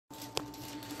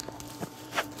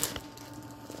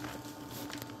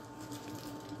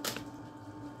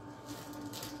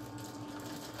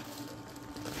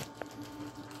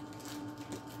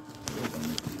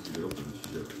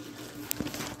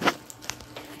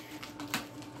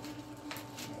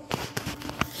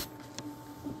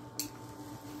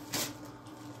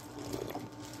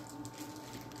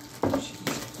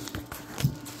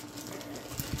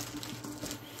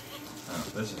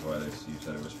This is why you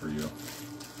said it was for you.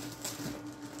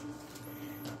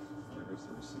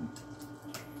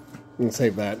 And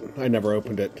save that. I never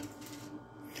opened it.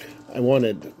 I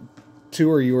wanted 2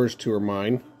 are yours, 2 are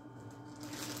mine.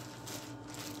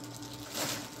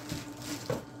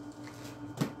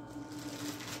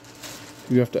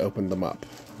 You have to open them up.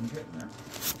 I'm getting there.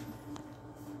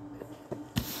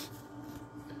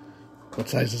 What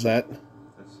size is that? This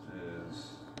is...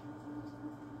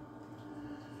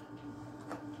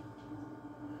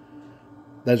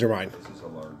 Those are mine. This is a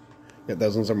large. Yeah,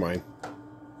 those ones are mine.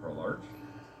 For a large?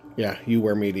 Yeah, you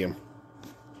wear medium.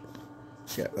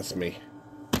 Yeah, that's me.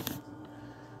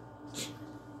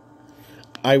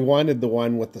 I wanted the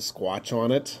one with the squatch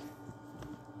on it.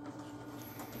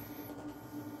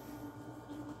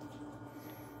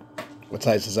 What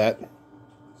size is that?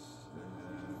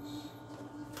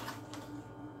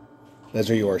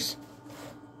 Those are yours.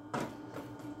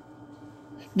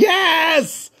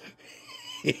 Yes!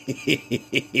 Did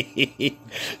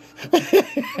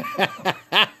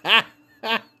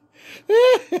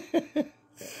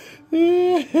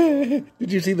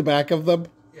you see the back of them?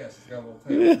 Yes, it's got a little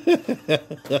tail.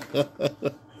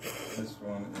 This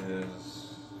one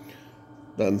is...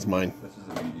 That one's mine. This is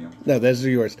a medium. No, those are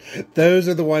yours. Those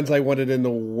are the ones I wanted in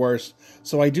the worst.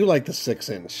 So I do like the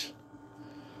 6-inch.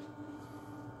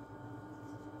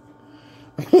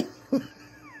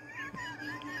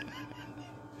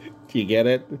 Do you get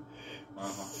it?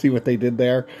 See what they did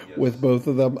there with both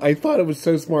of them? I thought it was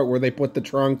so smart where they put the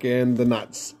trunk and the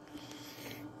nuts.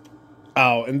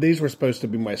 Oh, and these were supposed to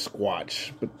be my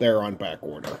squatch, but they're on back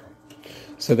order.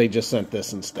 So they just sent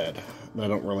this instead. I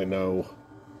don't really know.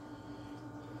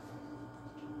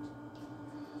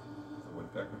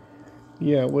 Woodpecker.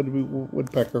 Yeah,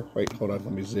 woodpecker. Wait, hold on,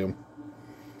 let me zoom.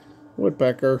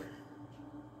 Woodpecker.